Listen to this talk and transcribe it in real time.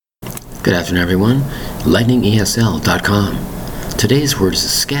Good afternoon, everyone. LightningESL.com. Today's word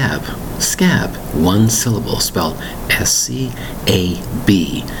is scab. Scab, one syllable, spelled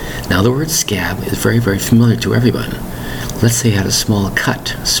S-C-A-B. Now, the word scab is very, very familiar to everyone. Let's say you had a small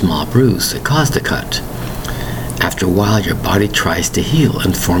cut, small bruise that caused the cut. After a while, your body tries to heal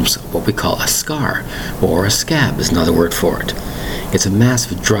and forms what we call a scar, or a scab is another word for it. It's a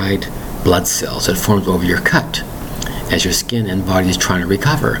mass of dried blood cells that forms over your cut. As your skin and body is trying to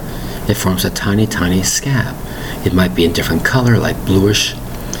recover, it forms a tiny, tiny scab. It might be in different color, like bluish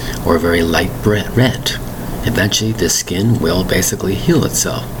or very light red. Eventually, the skin will basically heal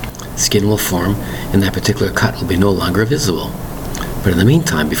itself. Skin will form, and that particular cut will be no longer visible. But in the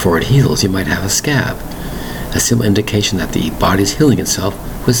meantime, before it heals, you might have a scab, a simple indication that the body is healing itself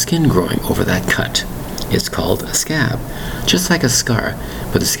with skin growing over that cut. It's called a scab, just like a scar,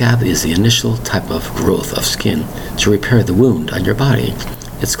 but the scab is the initial type of growth of skin to repair the wound on your body.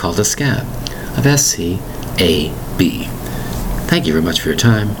 It's called a scab, of S-C-A-B. Thank you very much for your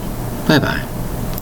time. Bye-bye.